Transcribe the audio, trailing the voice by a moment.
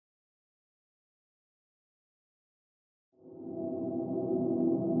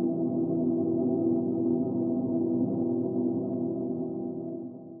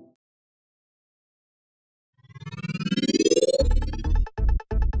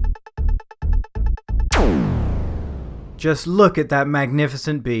Just look at that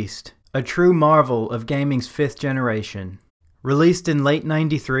magnificent beast, a true marvel of gaming's 5th generation. Released in late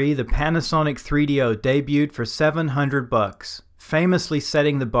 '93, the Panasonic 3DO debuted for $700, famously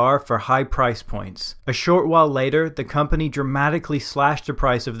setting the bar for high price points. A short while later, the company dramatically slashed the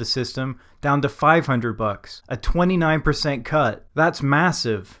price of the system down to $500, a 29% cut. That's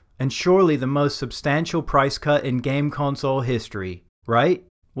massive, and surely the most substantial price cut in game console history, right?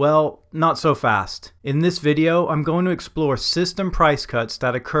 Well, not so fast. In this video, I'm going to explore system price cuts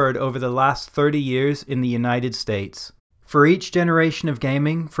that occurred over the last 30 years in the United States. For each generation of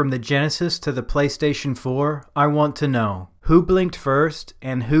gaming, from the Genesis to the PlayStation 4, I want to know who blinked first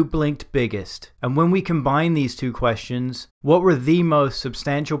and who blinked biggest. And when we combine these two questions, what were the most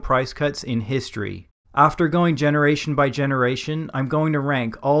substantial price cuts in history? After going generation by generation, I'm going to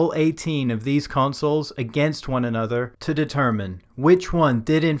rank all 18 of these consoles against one another to determine which one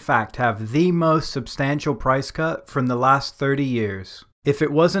did in fact have the most substantial price cut from the last 30 years. If it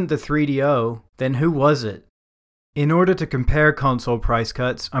wasn't the 3DO, then who was it? In order to compare console price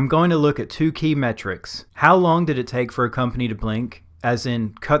cuts, I'm going to look at two key metrics. How long did it take for a company to blink, as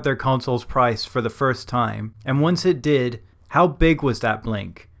in cut their console's price for the first time? And once it did, how big was that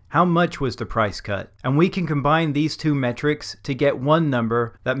blink? How much was the price cut? And we can combine these two metrics to get one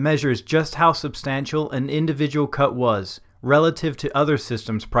number that measures just how substantial an individual cut was relative to other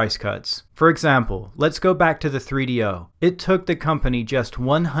systems' price cuts. For example, let's go back to the 3DO. It took the company just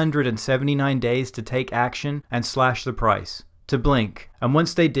 179 days to take action and slash the price, to blink. And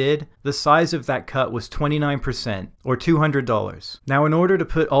once they did, the size of that cut was 29%, or $200. Now, in order to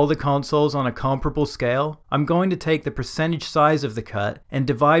put all the consoles on a comparable scale, I'm going to take the percentage size of the cut and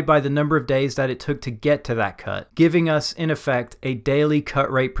divide by the number of days that it took to get to that cut, giving us, in effect, a daily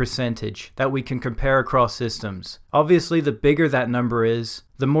cut rate percentage that we can compare across systems. Obviously, the bigger that number is,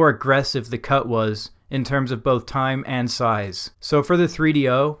 the more aggressive the cut was in terms of both time and size. So for the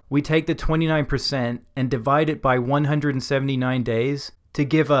 3DO, we take the 29% and divide it by 179 days to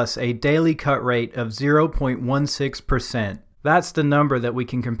give us a daily cut rate of 0.16%. That's the number that we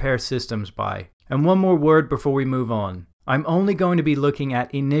can compare systems by. And one more word before we move on. I'm only going to be looking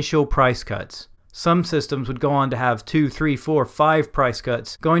at initial price cuts. Some systems would go on to have 2, 3, 4, 5 price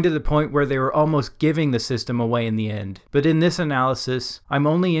cuts, going to the point where they were almost giving the system away in the end. But in this analysis, I'm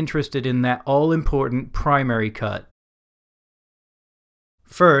only interested in that all-important primary cut.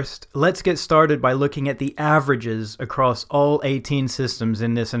 First, let's get started by looking at the averages across all 18 systems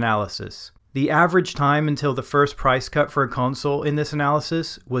in this analysis. The average time until the first price cut for a console in this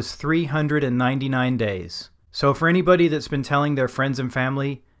analysis was 399 days. So for anybody that's been telling their friends and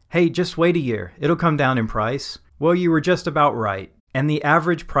family, hey, just wait a year, it'll come down in price, well, you were just about right. And the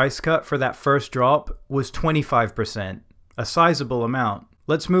average price cut for that first drop was 25%, a sizable amount.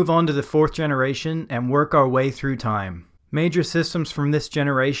 Let's move on to the 4th generation and work our way through time. Major systems from this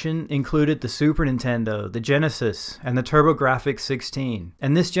generation included the Super Nintendo, the Genesis, and the TurboGrafx-16.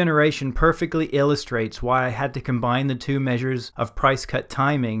 And this generation perfectly illustrates why I had to combine the two measures of price cut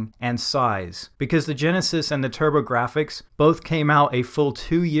timing and size, because the Genesis and the TurboGrafx both came out a full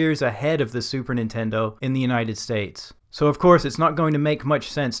 2 years ahead of the Super Nintendo in the United States. So of course it's not going to make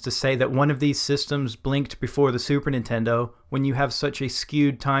much sense to say that one of these systems blinked before the Super Nintendo when you have such a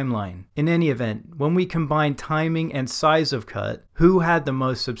skewed timeline. In any event, when we combine timing and size of cut, who had the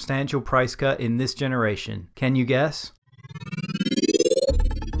most substantial price cut in this generation? Can you guess?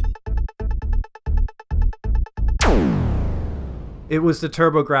 It was the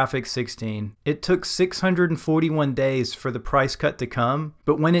TurboGrafx-16. It took 641 days for the price cut to come,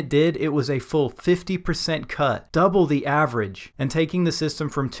 but when it did, it was a full 50% cut, double the average, and taking the system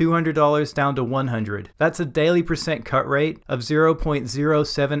from $200 down to $100. That's a daily percent cut rate of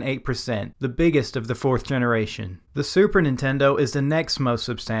 0.078%, the biggest of the 4th generation. The Super Nintendo is the next most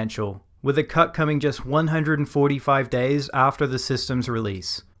substantial, with a cut coming just 145 days after the system's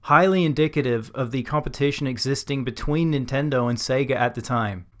release. Highly indicative of the competition existing between Nintendo and Sega at the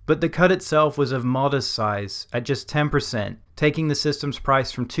time. But the cut itself was of modest size, at just 10%, taking the system's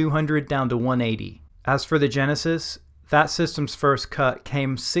price from $200 down to $180. As for the Genesis, that system's first cut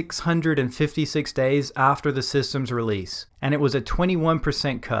came 656 days after the system's release, and it was a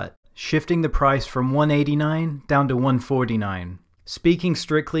 21% cut, shifting the price from $189 down to $149. Speaking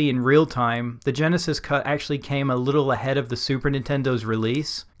strictly in real time, the Genesis cut actually came a little ahead of the Super Nintendo's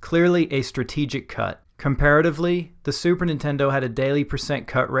release, clearly a strategic cut. Comparatively, the Super Nintendo had a daily percent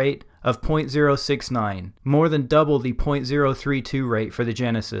cut rate of 0.069, more than double the 0.032 rate for the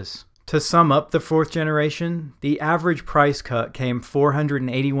Genesis. To sum up the 4th generation, the average price cut came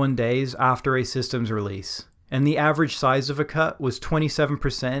 481 days after a system's release. and the average size of a cut was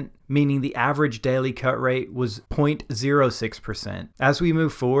 27%, meaning the average daily cut rate was 0.06%. As we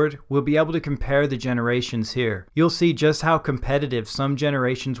move forward, we'll be able to compare the generations here. You'll see just how competitive some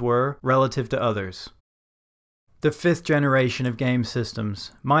generations were relative to others. The 5th generation of game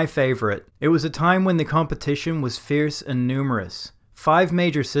systems, my favorite. It was a time when the competition was fierce and numerous. 5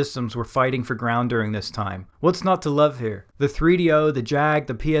 major systems were fighting for ground during this time. What's not to love here? The 3DO, the Jag,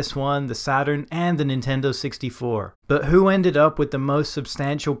 the PS1, the Saturn, and the Nintendo 64. But who ended up with the most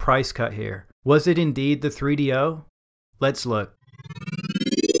substantial price cut here? Was it indeed the 3DO? Let's look.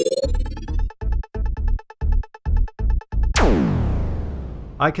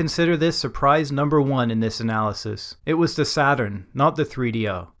 I consider this surprise number 1 in this analysis. It was the Saturn, not the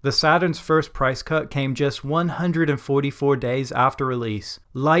 3DO. The Saturn's first price cut came just 144 days after release,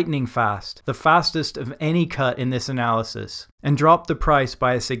 lightning fast, the fastest of any cut in this analysis, and dropped the price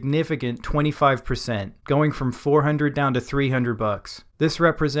by a significant 25%, going from $400 down to $300. This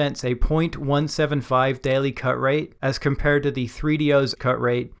represents a 0.175 daily cut rate as compared to the 3DO's cut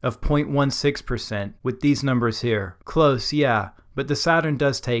rate of 0.16% with these numbers here. Close, yeah. But the Saturn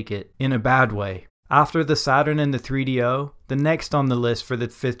does take it, in a bad way. After the Saturn and the 3DO, the next on the list for the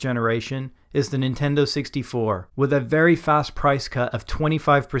 5th generation is the Nintendo 64, with a very fast price cut of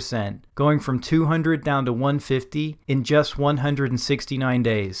 25%, going from $200 down to $150 in just 169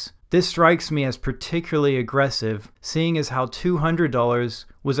 days. This strikes me as particularly aggressive, seeing as how $200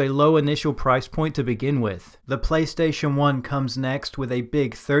 was a low initial price point to begin with. The PlayStation 1 comes next with a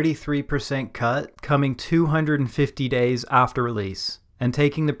big 33% cut, coming 250 days after release, and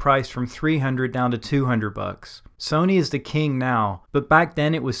taking the price from $300 down to $200. Sony is the king now, but back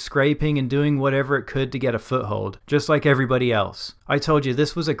then it was scraping and doing whatever it could to get a foothold, just like everybody else. I told you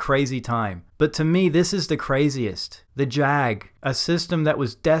this was a crazy time, but to me this is the craziest. The Jag, a system that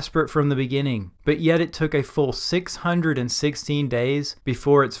was desperate from the beginning, but yet it took a full 616 days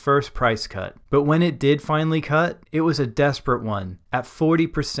before its first price cut. But when it did finally cut, it was a desperate one, at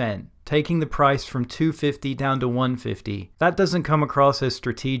 40%. Taking the price from $250 down to $150. That doesn't come across as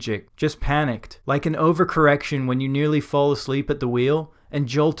strategic, just panicked, like an overcorrection when you nearly fall asleep at the wheel and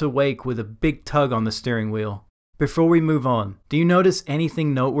jolt awake with a big tug on the steering wheel. Before we move on, do you notice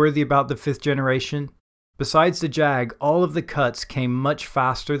anything noteworthy about the 5th generation? Besides the Jag, all of the cuts came much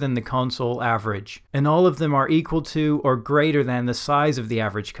faster than the console average, and all of them are equal to or greater than the size of the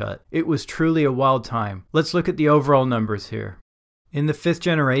average cut. It was truly a wild time. Let's look at the overall numbers here. In the 5th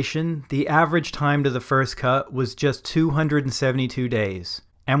generation, the average time to the first cut was just 272 days,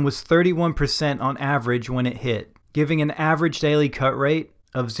 and was 31% on average when it hit, giving an average daily cut rate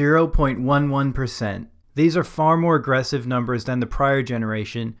of 0.11%. These are far more aggressive numbers than the prior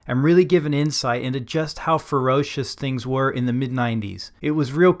generation, and really give an insight into just how ferocious things were in the mid-90s. It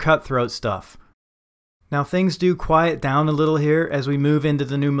was real cutthroat stuff. Now things do quiet down a little here as we move into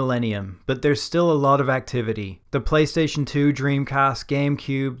the new millennium, but there's still a lot of activity. The PlayStation 2, Dreamcast,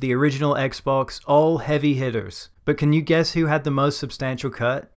 GameCube, the original Xbox, all heavy hitters. But can you guess who had the most substantial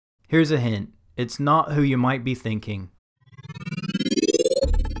cut? Here's a hint. It's not who you might be thinking.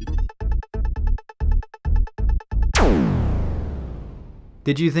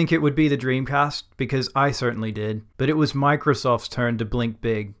 Did you think it would be the Dreamcast? Because I certainly did. But it was Microsoft's turn to blink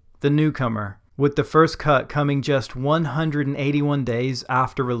big. The newcomer. With the first cut coming just 181 days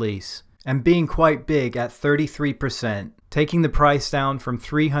after release, and being quite big at 33%, taking the price down from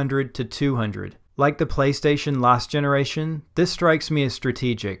 $300 to $200. Like the PlayStation last generation, this strikes me as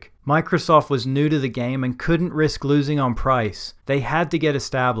strategic. Microsoft was new to the game and couldn't risk losing on price. They had to get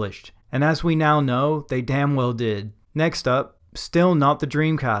established, and as we now know, they damn well did. Next up, still not the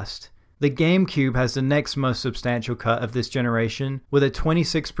Dreamcast. The GameCube has the next most substantial cut of this generation, with a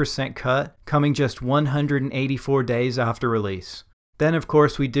 26% cut coming just 184 days after release. Then of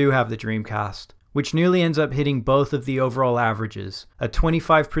course we do have the Dreamcast, which nearly ends up hitting both of the overall averages. A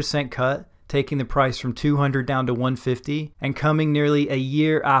 25% cut, taking the price from $200 down to $150, and coming nearly a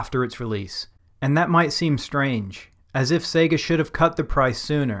year after its release. And that might seem strange, as if Sega should have cut the price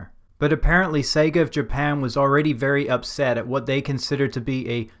sooner. But apparently Sega of Japan was already very upset at what they considered to be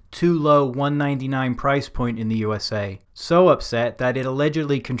a too low $199 price point in the USA. So upset that it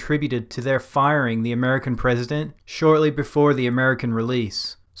allegedly contributed to their firing the American president shortly before the American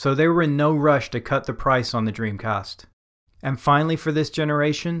release. So they were in no rush to cut the price on the Dreamcast. And finally for this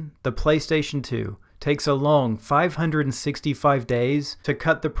generation, the PlayStation 2 takes a long 565 days to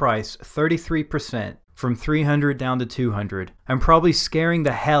cut the price 33%. From $300 down to $200, and probably scaring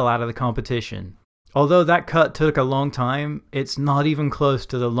the hell out of the competition. Although that cut took a long time, it's not even close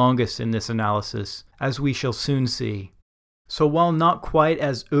to the longest in this analysis, as we shall soon see. So while not quite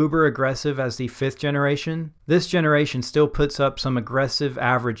as uber aggressive as the 5th generation, this generation still puts up some aggressive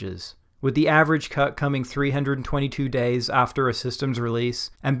averages, with the average cut coming 322 days after a system's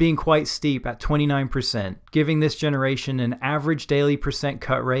release and being quite steep at 29%, giving this generation an average daily percent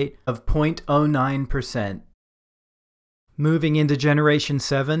cut rate of 0.09%. Moving into Generation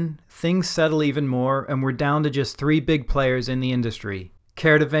 7, things settle even more and we're down to just 3 big players in the industry.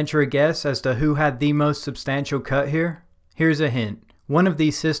 Care to venture a guess as to who had the most substantial cut here? Here's a hint. One of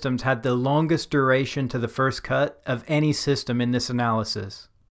these systems had the longest duration to the first cut of any system in this analysis.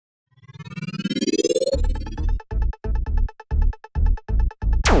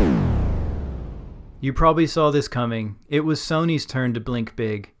 You probably saw this coming. It was Sony's turn to blink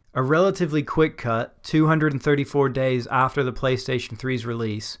big. A relatively quick cut, 234 days after the PlayStation 3's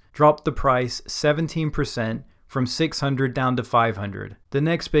release, dropped the price 17% from $600 down to $500. The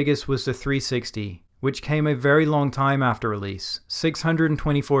next biggest was the 360, which came a very long time after release,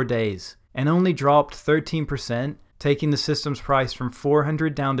 624 days, and only dropped 13%, taking the system's price from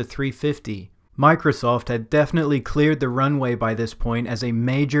 $400 down to $350. Microsoft had definitely cleared the runway by this point as a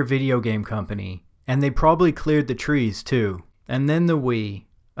major video game company, and they probably cleared the trees too. And then the Wii,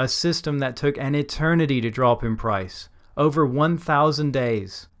 a system that took an eternity to drop in price, over 1,000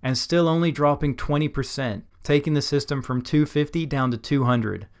 days, and still only dropping 20%, taking the system from $250 down to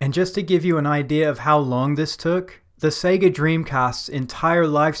 $200. And just to give you an idea of how long this took, the Sega Dreamcast's entire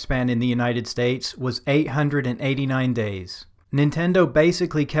lifespan in the United States was 889 days. Nintendo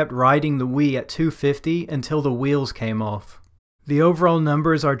basically kept riding the Wii at $250 until the wheels came off. The overall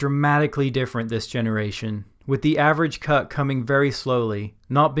numbers are dramatically different this generation, with the average cut coming very slowly,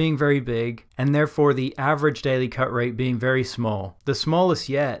 not being very big, and therefore the average daily cut rate being very small. The smallest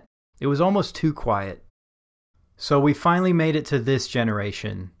yet. It was almost too quiet. So we finally made it to this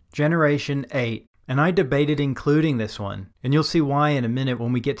generation, Generation 8, and I debated including this one, and you'll see why in a minute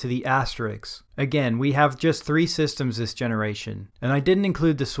when we get to the asterisks. Again, we have just 3 systems this generation, and I didn't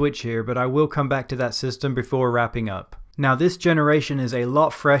include the Switch here, but I will come back to that system before wrapping up. Now this generation is a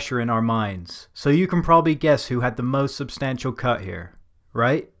lot fresher in our minds, so you can probably guess who had the most substantial cut here,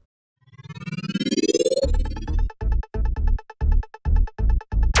 right?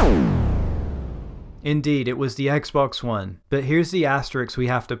 Indeed, it was the Xbox One, but here's the asterisk we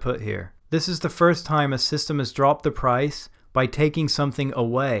have to put here. This is the first time a system has dropped the price by taking something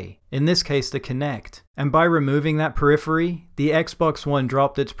away, in this case the Kinect. And by removing that periphery, the Xbox One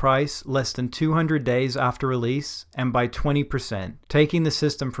dropped its price less than 200 days after release and by 20%, taking the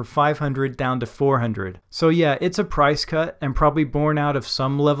system from $500 down to $400. So yeah, it's a price cut and probably born out of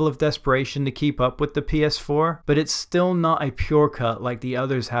some level of desperation to keep up with the PS4, but it's still not a pure cut like the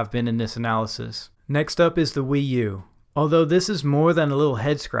others have been in this analysis. Next up is the Wii U. Although this is more than a little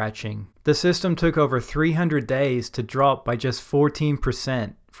head scratching, the system took over 300 days to drop by just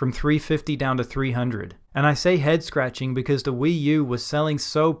 14%, from $350 down to $300. And I say head scratching because the Wii U was selling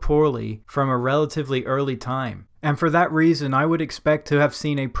so poorly from a relatively early time. And for that reason, I would expect to have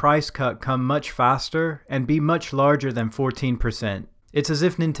seen a price cut come much faster and be much larger than 14%. It's as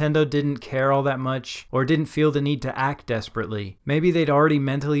if Nintendo didn't care all that much, or didn't feel the need to act desperately. Maybe they'd already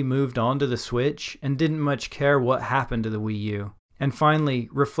mentally moved on to the Switch, and didn't much care what happened to the Wii U. And finally,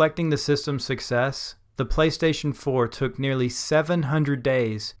 reflecting the system's success, the PlayStation 4 took nearly 700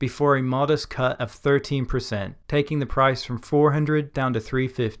 days before a modest cut of 13%, taking the price from $400 down to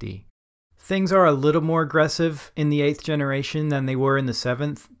 $350. Things are a little more aggressive in the 8th generation than they were in the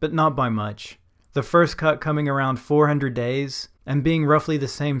 7th, but not by much. The first cut coming around 400 days, and being roughly the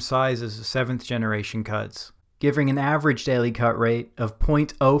same size as the 7th generation cuts, giving an average daily cut rate of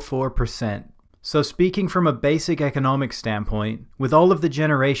 0.04%. So speaking from a basic economic standpoint, with all of the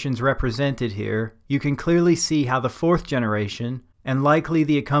generations represented here, you can clearly see how the 4th generation, and likely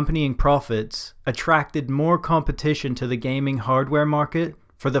the accompanying profits, attracted more competition to the gaming hardware market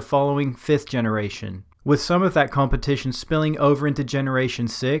for the following 5th generation, with some of that competition spilling over into Generation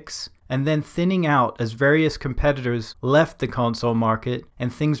 6, and then thinning out as various competitors left the console market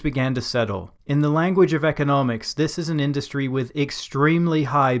and things began to settle. In the language of economics, this is an industry with extremely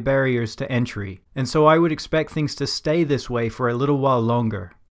high barriers to entry, and so I would expect things to stay this way for a little while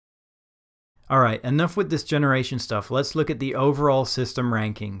longer. Alright, enough with this generation stuff, let's look at the overall system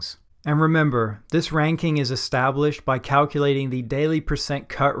rankings. And remember, this ranking is established by calculating the daily percent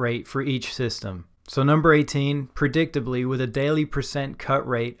cut rate for each system. So number 18, predictably with a daily percent cut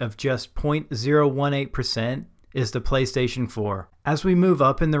rate of just 0.018%, is the PlayStation 4. As we move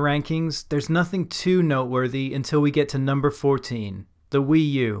up in the rankings, there's nothing too noteworthy until we get to number 14, the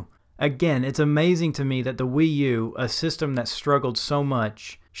Wii U. Again, it's amazing to me that the Wii U, a system that struggled so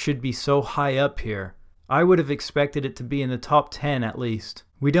much, should be so high up here. I would have expected it to be in the top 10 at least.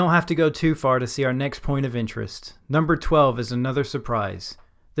 We don't have to go too far to see our next point of interest. Number 12 is another surprise.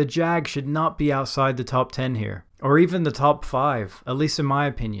 The Jag should not be outside the top 10 here, or even the top 5, at least in my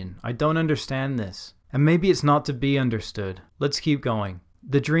opinion. I don't understand this. And maybe it's not to be understood. Let's keep going.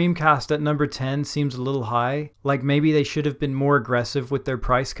 The Dreamcast at number 10 seems a little high, like maybe they should have been more aggressive with their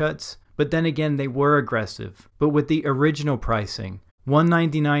price cuts, but then again they were aggressive, but with the original pricing.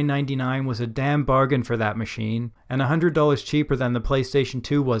 $199.99 was a damn bargain for that machine, and $100 cheaper than the PlayStation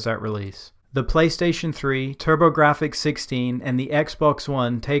 2 was at release. The PlayStation 3, TurboGrafx 16, and the Xbox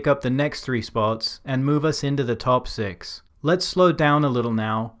One take up the next 3 spots and move us into the top 6. Let's slow down a little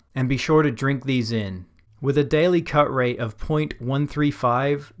now, and be sure to drink these in. With a daily cut rate of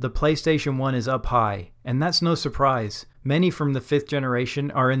 0.135, the PlayStation 1 is up high, and that's no surprise. Many from the 5th generation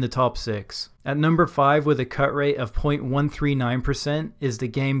are in the top 6. At number 5 with a cut rate of 0.139% is the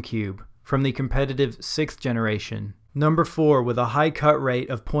GameCube, from the competitive 6th generation. Number 4 with a high cut rate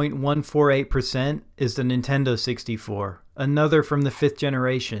of 0.148% is the Nintendo 64, another from the 5th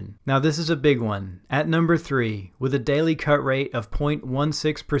generation. Now this is a big one. At number 3 with a daily cut rate of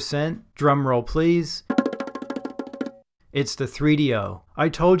 0.16%, drumroll please, it's the 3DO. I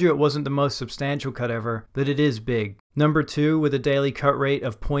told you it wasn't the most substantial cut ever, but it is big. Number 2 with a daily cut rate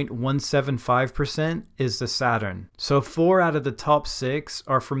of 0.175% is the Saturn. So 4 out of the top 6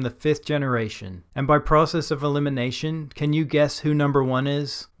 are from the 5th generation. And by process of elimination, can you guess who number 1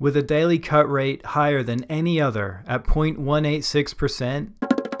 is? With a daily cut rate higher than any other at 0.186%,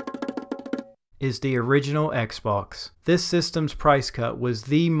 is the original Xbox. This system's price cut was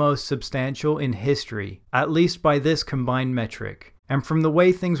the most substantial in history, at least by this combined metric. And from the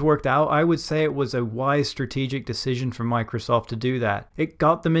way things worked out, I would say it was a wise strategic decision for Microsoft to do that. It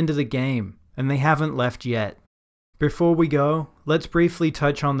got them into the game, and they haven't left yet. Before we go, let's briefly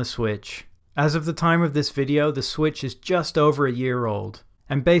touch on the Switch. As of the time of this video, the Switch is just over a year old.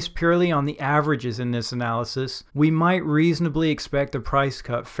 And based purely on the averages in this analysis, we might reasonably expect a price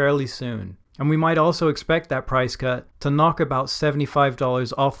cut fairly soon. And we might also expect that price cut to knock about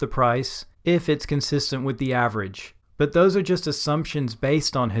 $75 off the price if it's consistent with the average. But those are just assumptions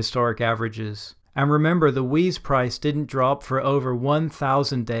based on historic averages. And remember, the Wii's price didn't drop for over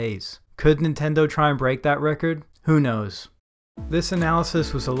 1,000 days. Could Nintendo try and break that record? Who knows? This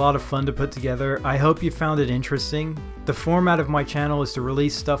analysis was a lot of fun to put together. I hope you found it interesting. The format of my channel is to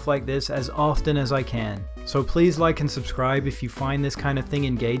release stuff like this as often as I can. So please like and subscribe if you find this kind of thing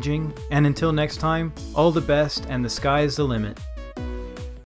engaging. And until next time, all the best and the sky is the limit.